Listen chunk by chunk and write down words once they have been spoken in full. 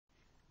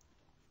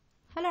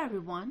Hello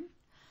everyone.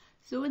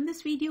 So in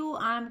this video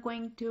I'm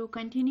going to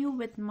continue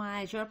with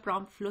my Azure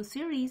Prompt Flow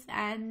series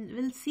and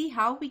we'll see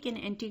how we can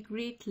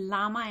integrate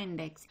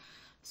LlamaIndex.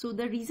 So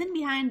the reason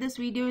behind this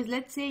video is,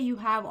 let's say you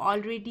have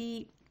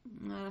already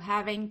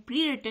having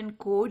pre-written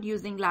code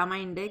using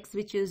LlamaIndex,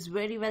 which is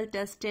very well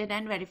tested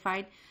and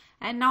verified,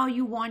 and now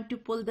you want to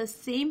pull the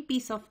same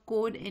piece of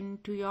code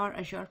into your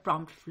Azure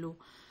Prompt Flow.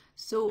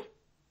 So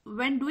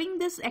when doing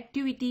this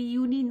activity,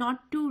 you need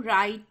not to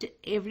write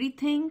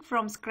everything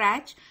from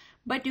scratch,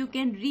 but you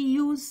can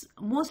reuse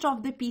most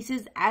of the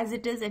pieces as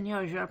it is in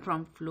your Azure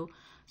Prompt Flow.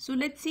 So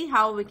let's see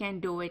how we can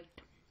do it.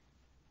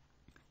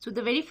 So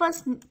the very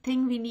first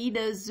thing we need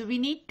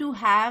to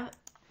have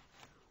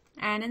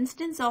an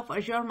instance of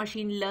Azure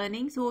Machine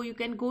Learning. So you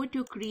can go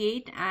to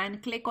create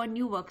and click on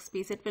new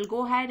workspace. It will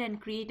go ahead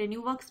and create a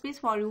new workspace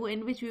for you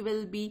in which we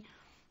will be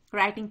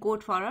writing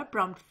code for a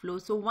prompt flow.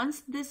 So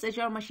once this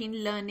Azure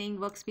Machine Learning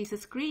workspace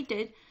is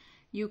created,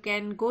 you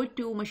can go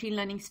to Machine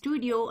Learning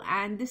Studio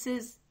and this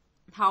is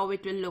how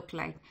it will look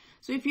like.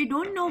 So if you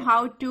don't know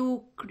how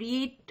to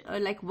create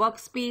like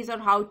workspace or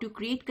how to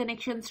create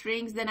connection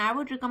strings, then I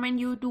would recommend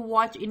you to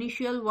watch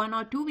initial 1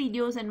 or 2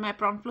 videos in my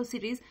prompt flow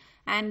series,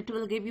 and it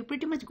will give you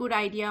pretty much good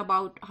idea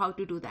about how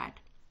to do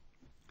that.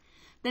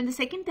 Then the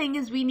second thing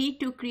is we need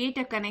to create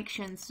a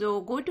connection.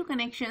 So go to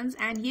connections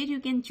and here you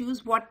can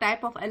choose what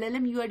type of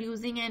LLM you are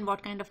using and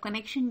what kind of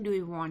connection do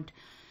you want.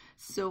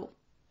 So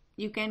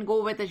you can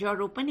go with Azure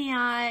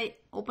OpenAI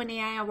or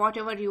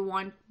whatever you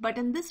want. But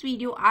in this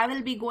video, I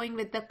will be going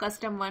with the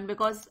custom one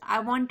because I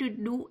want to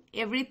do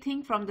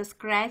everything from the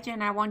scratch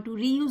and I want to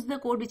reuse the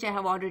code which I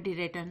have already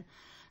written.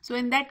 So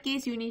in that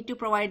case, you need to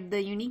provide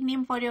the unique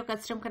name for your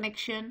custom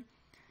connection.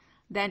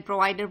 Then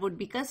provider would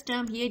be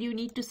custom. Here you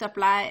need to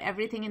supply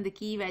everything in the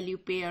key value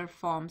pair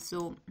form.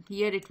 So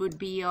here it would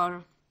be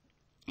your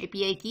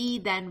API key,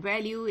 then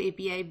value,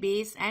 API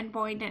base,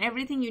 endpoint, and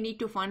everything you need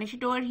to furnish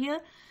it over here.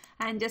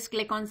 And just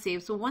click on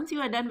save. So once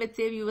you are done with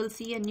save, you will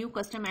see a new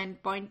custom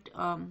endpoint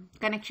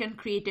connection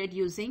created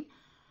using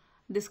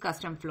this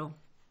custom flow.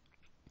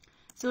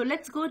 So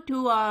let's go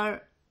to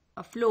our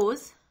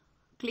flows,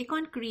 click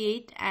on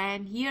create,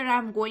 and here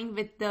I'm going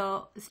with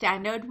the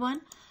standard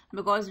one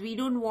because we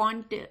don't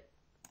want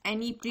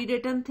any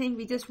pre-written thing.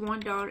 We just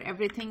want our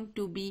everything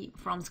to be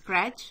from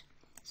scratch.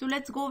 So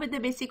let's go with the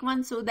basic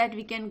one so that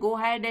we can go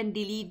ahead and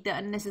delete the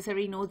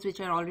unnecessary nodes which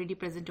are already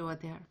present over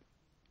there.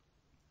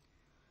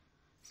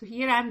 So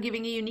here I'm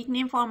giving a unique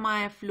name for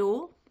my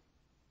flow.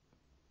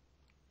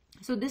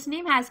 So this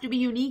name has to be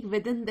unique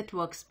within that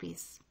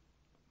workspace.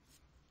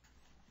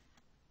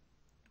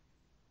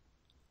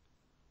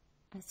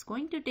 It's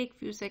going to take a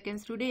few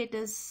seconds. Today it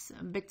is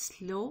a bit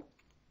slow.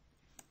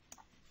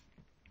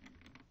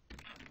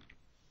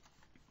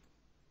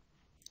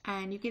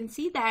 And you can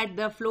see that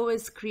the flow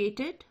is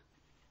created.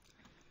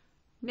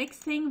 Next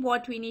thing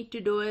what we need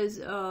to do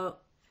is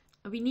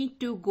we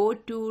need to go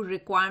to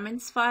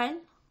requirements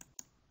file.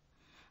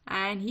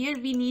 And here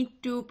we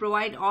need to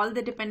provide all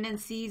the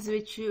dependencies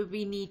which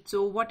we need.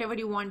 So whatever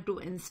you want to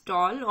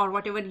install or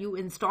whatever you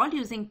installed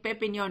using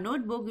pip in your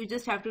notebook, you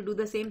just have to do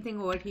the same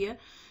thing over here.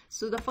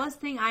 So the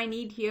first thing I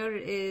need here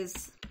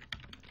is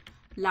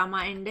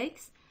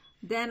LlamaIndex.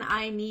 Then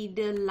I need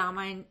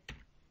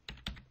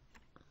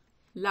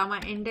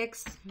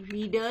LlamaIndex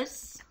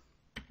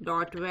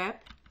readers.web.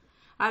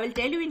 I will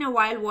tell you in a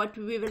while what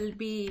we will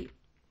be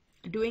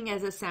doing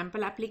as a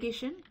sample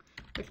application.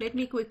 But let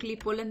me quickly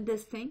pull in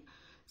this thing.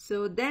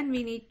 So then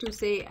we need to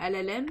say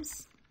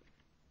LLMs,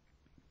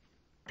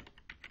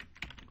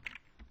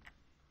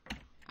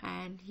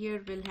 and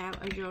here we'll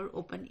have Azure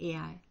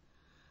OpenAI.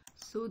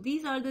 So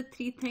these are the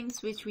 3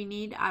 things which we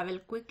need. I will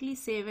quickly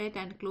save it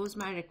and close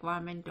my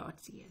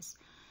requirement.cs.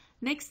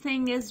 Next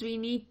thing is we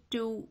need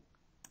to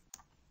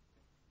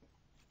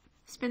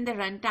spin the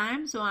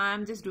runtime. So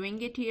I'm just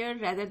doing it here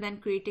rather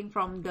than creating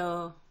from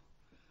the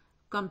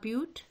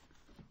compute.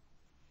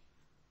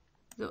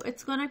 So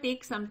it's gonna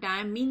take some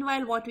time.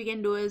 Meanwhile, what we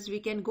can do is we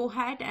can go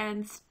ahead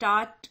and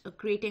start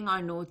creating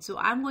our node. So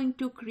I'm going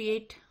to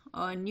create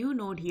a new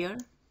node here,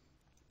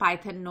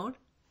 Python node.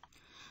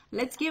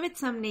 Let's give it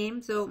some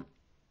name. So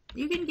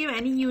you can give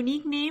any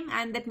unique name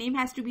and that name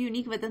has to be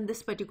unique within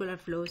this particular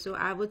flow. So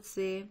I would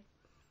say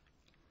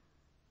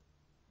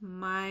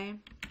my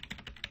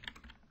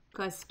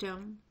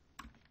custom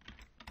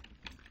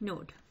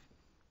node.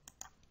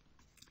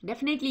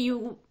 Definitely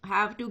you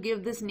have to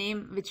give this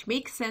name which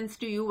makes sense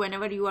to you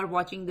whenever you are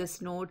watching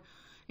this node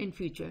in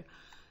future.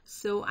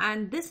 So,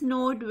 and this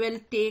node will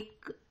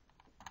take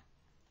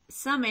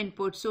some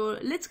input. So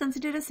let's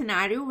consider a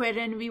scenario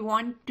wherein we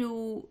want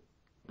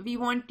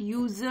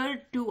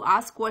user to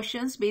ask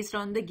questions based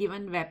on the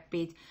given web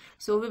page.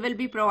 So we will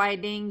be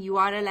providing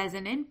URL as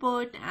an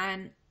input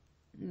and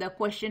the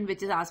question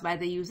which is asked by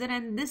the user,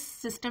 and this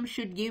system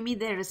should give me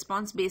the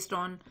response based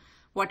on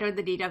what are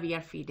the data we are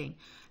feeding.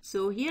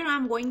 So here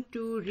I'm going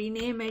to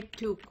rename it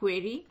to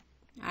query,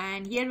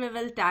 and here we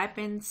will type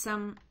in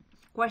some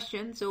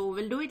question. So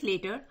we'll do it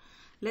later.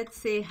 Let's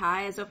say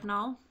hi as of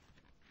now.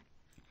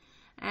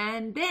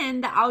 And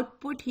then the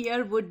output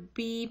here would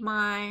be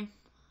my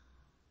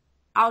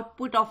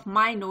output of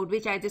my node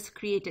which I just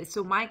created.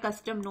 So my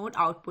custom node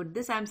output,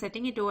 this I'm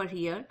setting it over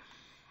here,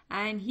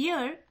 and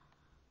here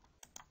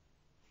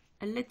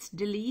let's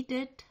delete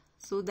it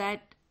so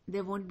that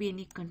there won't be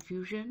any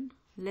confusion.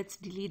 Let's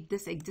delete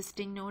this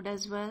existing node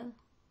as well.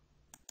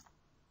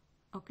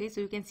 Okay,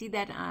 so you can see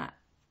that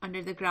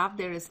under the graph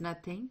there is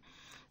nothing.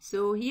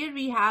 So here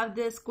we have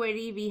this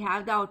query, we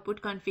have the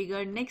output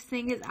configured. Next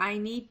thing is I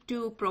need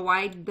to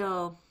provide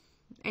the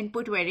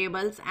input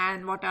variables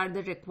and what are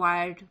the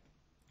required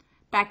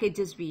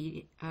packages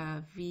we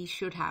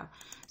should have.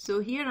 So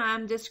here I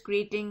am just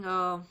creating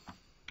a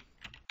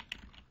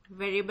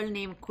variable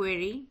name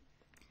query.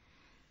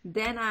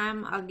 Then I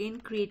am again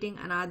creating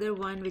another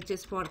one which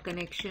is for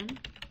connection,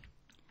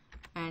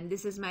 and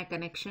this is my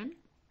connection.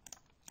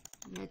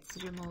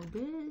 Let's remove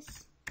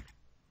this.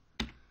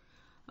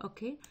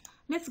 Okay,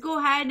 let's go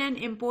ahead and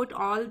import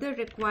all the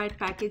required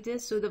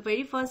packages. So the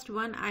very first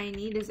one I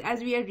need is,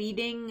 as we are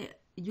reading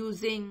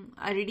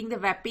the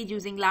web page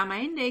using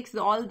LlamaIndex,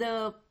 all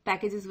the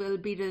packages will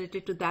be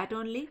related to that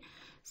only.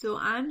 So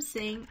I'm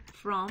saying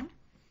from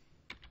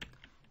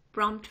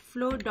prompt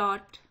flow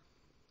dot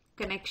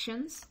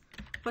connections.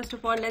 First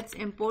of all, let's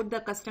import the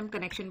custom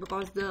connection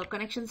because the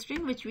connection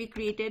string which we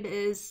created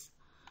is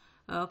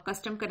a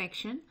custom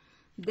connection.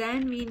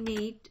 Then we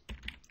need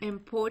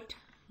import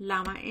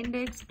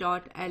LlamaIndex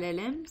dot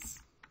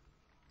LLMs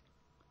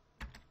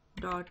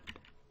dot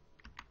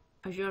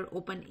Azure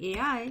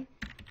OpenAI,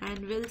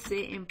 and we'll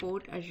say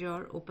import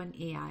Azure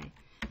OpenAI.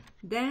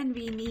 Then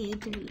we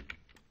need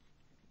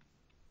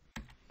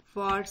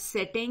for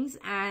settings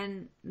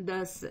and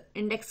the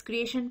index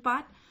creation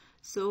part.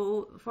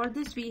 So for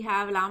this we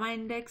have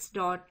LlamaIndex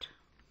dot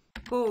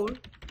code.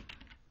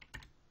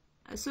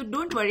 So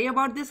don't worry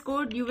about this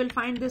code. You will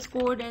find this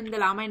code in the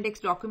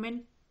LlamaIndex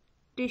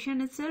documentation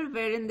itself,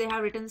 wherein they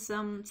have written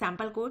some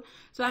sample code.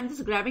 So I'm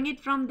just grabbing it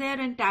from there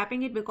and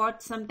tapping it because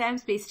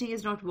sometimes pasting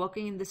is not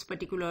working in this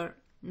particular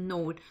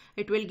node.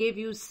 It will give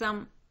you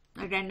some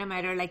random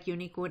error like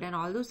Unicode and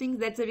all those things.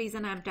 That's the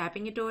reason I'm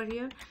tapping it over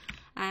here.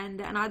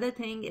 And another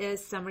thing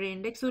is summary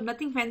index. So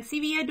nothing fancy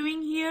we are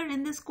doing here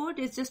in this code.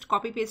 It's just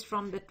copy paste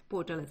from the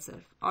portal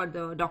itself or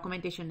the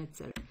documentation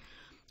itself.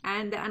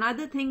 And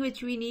another thing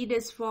which we need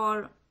is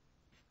for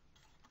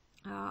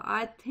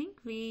I think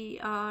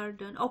we are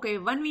done. Okay,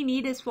 one we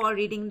need is for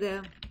reading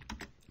the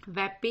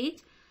web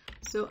page.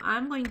 So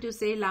I'm going to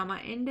say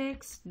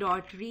LlamaIndex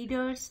dot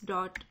readers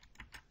dot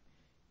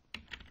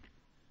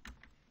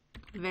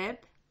web,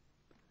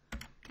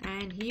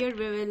 and here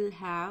we will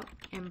have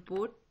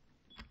import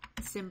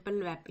simple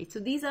web page. So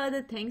these are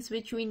the things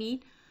which we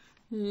need.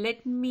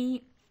 Let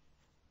me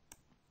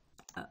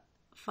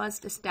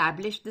first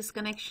establish this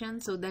connection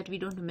so that we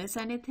don't miss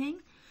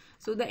anything.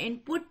 So the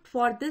input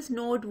for this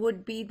node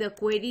would be the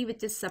query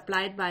which is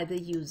supplied by the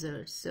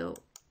user. So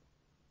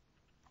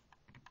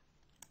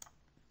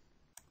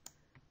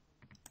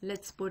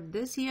let's put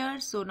this here.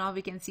 So now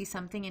we can see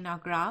something in our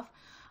graph.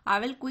 I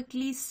will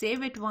quickly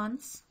save it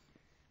once.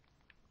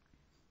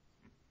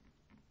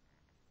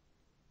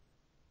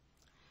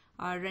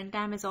 Our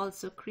runtime is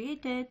also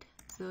created.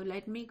 So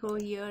let me go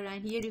here,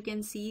 and here you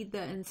can see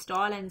the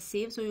install and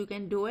save, so you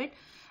can do it.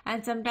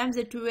 And sometimes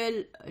it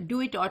will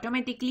do it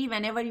automatically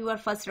whenever you are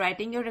first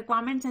writing your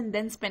requirements and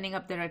then spinning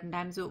up the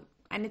runtime. So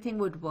anything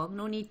would work.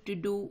 No need to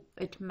do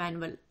it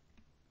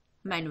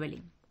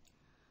manually.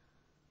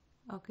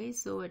 Okay,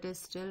 so it is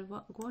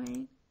still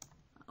going.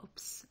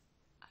 Oops,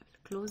 I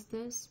will close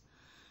this.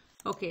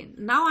 Okay,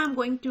 now I'm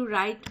going to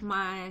write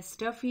my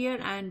stuff here,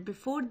 and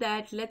before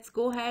that let's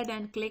go ahead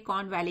and click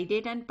on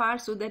validate and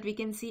parse so that we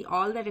can see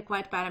all the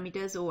required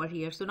parameters over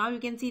here. So now you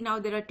can see now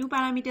there are two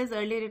parameters.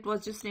 Earlier it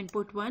was just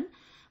input one,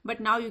 but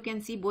now you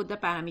can see both the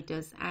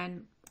parameters,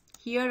 and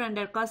here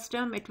under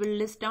custom it will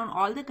list down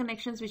all the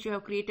connections which you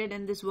have created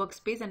in this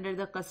workspace under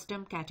the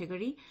custom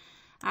category,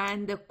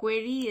 and the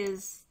query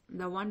is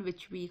the one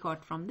which we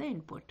got from the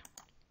input.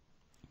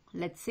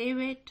 Let's save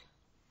it.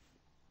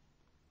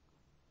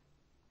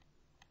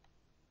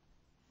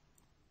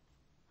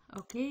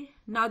 Okay,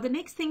 now the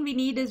next thing we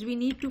need is we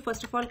need to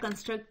first of all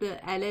construct the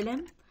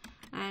LLM,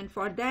 and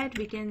for that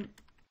we can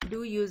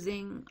do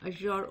using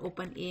Azure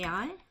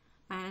OpenAI.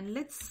 And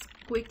let's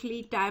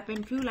quickly type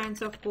in few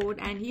lines of code,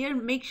 and here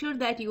make sure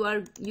that you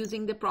are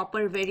using the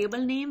proper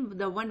variable name,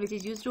 the one which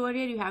is used over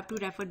here. You have to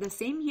refer the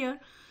same here,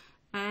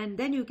 and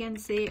then you can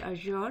say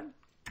Azure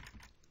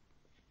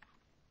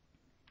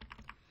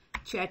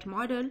chat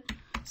model.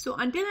 So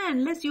until and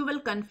unless you will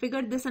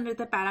configure this under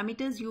the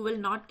parameters, you will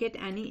not get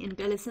any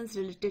intelligence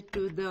related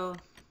to the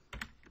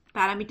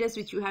parameters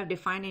which you have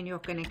defined in your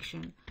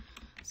connection.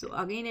 So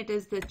again, it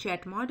is the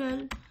chat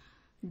model.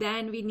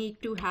 Then we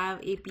need to have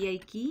API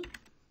key.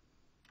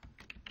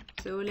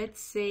 So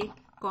let's say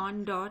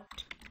con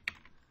dot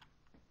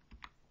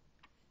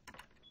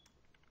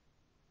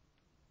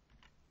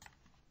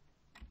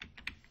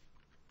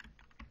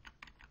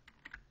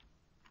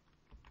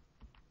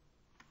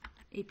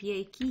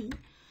API key,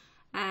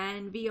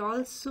 and we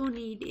also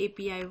need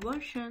API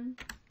version.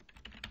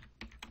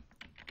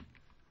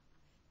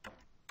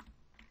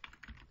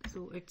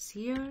 So it's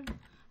here.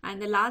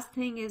 And the last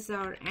thing is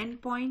our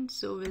endpoint.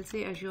 So we'll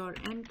say Azure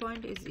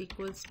endpoint is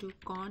equals to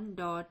con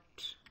dot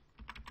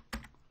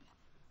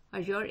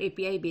Azure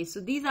API base.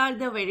 So these are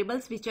the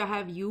variables which I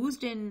have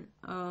used in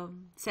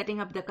setting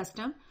up the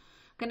custom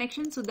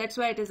connection. So that's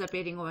why it is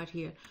appearing over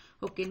here.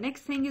 Okay,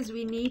 next thing is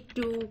we need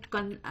to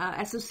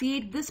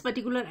associate this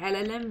particular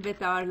LLM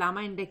with our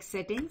LlamaIndex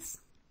settings.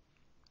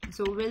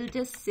 So we'll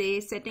just say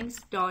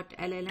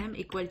settings.llm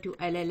equal to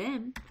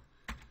LLM.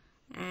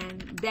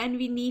 And then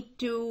we need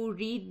to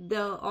read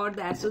or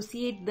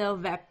associate the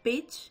web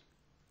page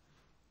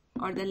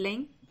or the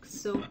link.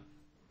 So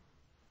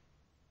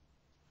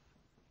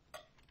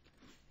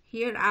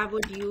here I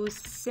would use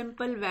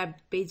simple web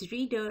page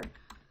reader,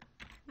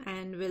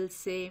 and we'll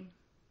say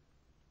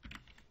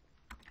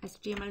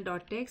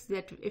html.text.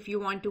 that if you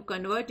want to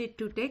convert it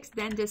to text,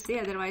 then just say,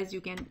 otherwise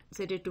you can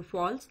set it to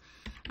false.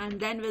 And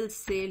then we'll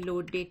say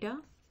load data.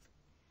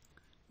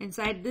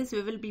 Inside this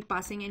we will be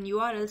passing an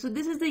URL. So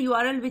this is the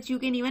URL which you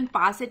can even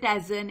pass it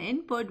as an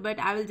input, but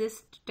I will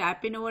just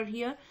tap in over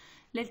here.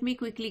 Let me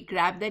quickly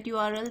grab that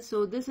URL.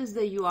 So this is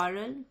the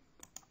URL,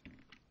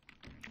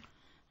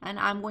 and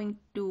I'm going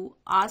to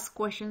ask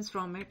questions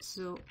from it.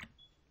 So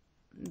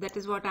that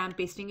is what I'm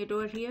pasting it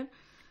over here.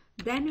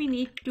 Then we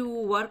need to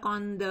work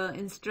on the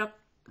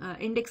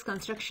index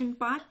construction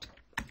part.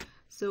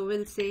 So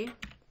we'll say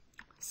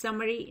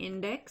summary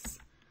index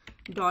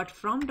dot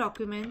from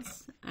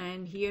documents,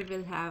 and here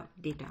we'll have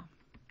data.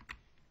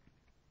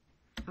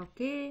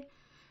 Okay,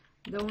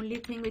 the only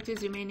thing which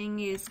is remaining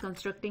is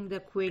constructing the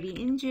query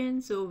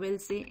engine. So we'll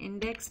say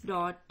index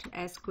dot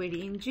as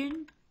query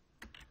engine.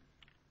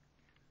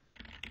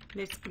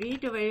 Let's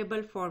create a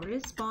variable for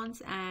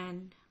response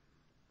and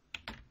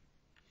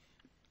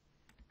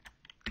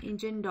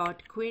engine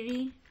dot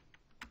query.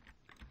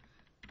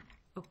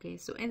 Okay,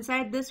 so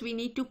inside this we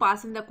need to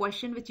pass in the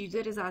question which user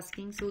is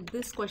asking. So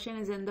this question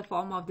is in the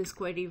form of this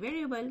query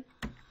variable.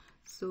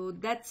 So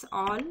that's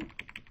all.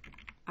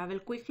 I will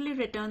quickly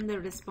return the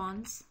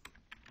response.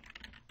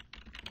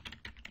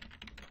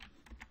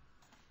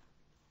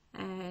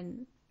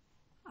 And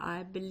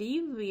I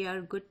believe we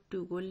are good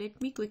to go.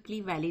 Let me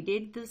quickly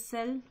validate this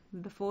cell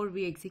before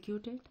we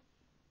execute it.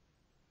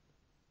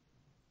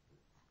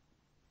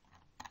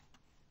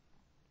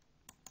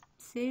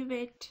 Save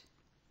it.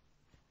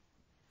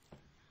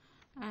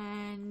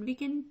 And we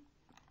can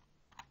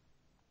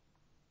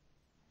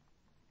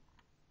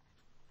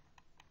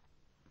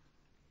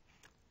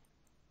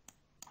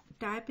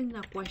type in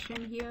the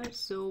question here.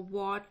 So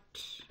what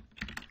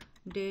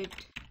did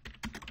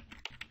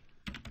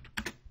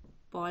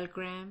Paul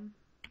Graham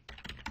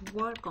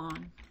work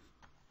on?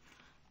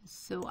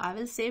 So I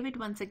will save it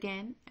once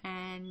again,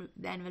 and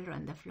then we'll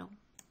run the flow.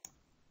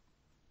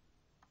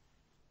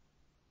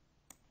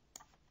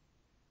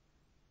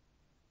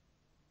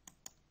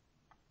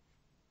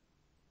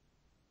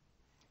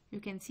 You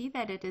can see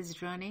that it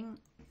is running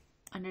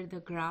under the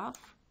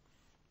graph.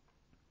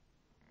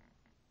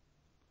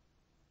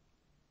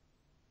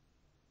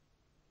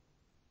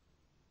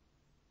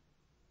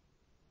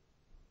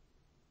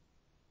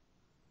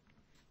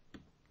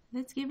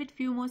 Let's give it a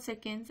few more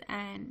seconds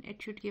and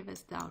it should give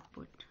us the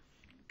output.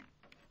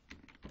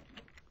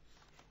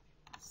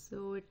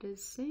 So it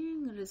is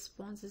saying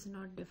response is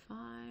not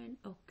defined.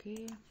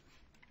 Okay,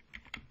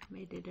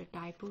 we did a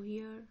typo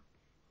here.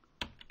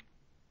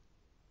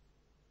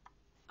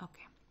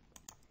 Okay,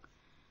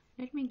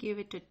 let me give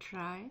it a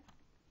try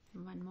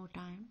one more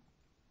time.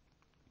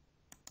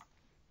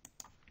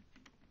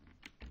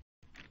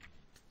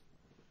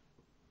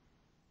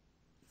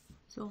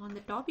 So on the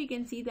top you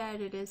can see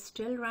that it is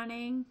still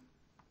running.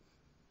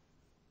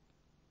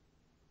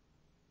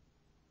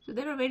 So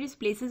there are various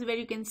places where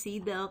you can see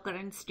the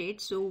current state.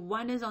 So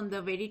one is on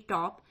the very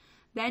top.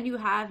 Then you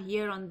have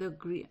here on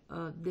the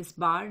this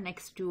bar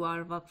next to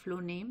our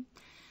workflow name.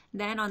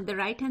 Then on the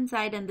right hand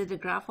side under the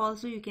graph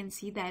also you can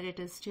see that it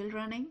is still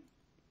running.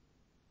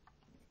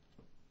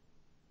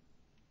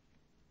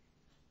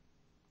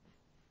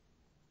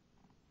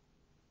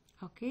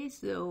 Okay,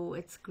 so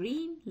it's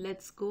green.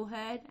 Let's go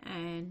ahead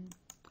and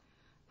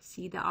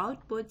see the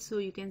output. So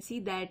you can see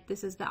that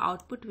this is the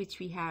output which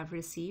we have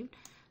received.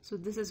 So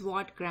this is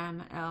what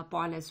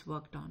Paul has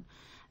worked on.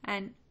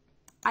 And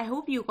I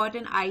hope you got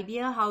an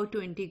idea how to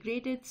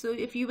integrate it. So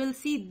if you will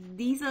see,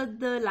 these are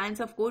the lines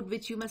of code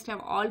which you must have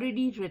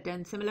already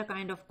written, similar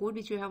kind of code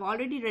which you have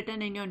already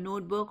written in your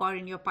notebook or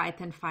in your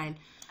Python file.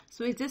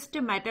 So it's just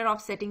a matter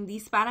of setting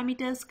these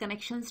parameters,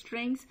 connection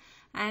strings,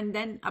 and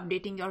then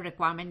updating your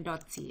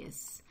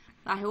requirement.cs.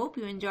 I hope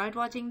you enjoyed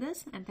watching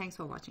this, and thanks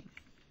for watching.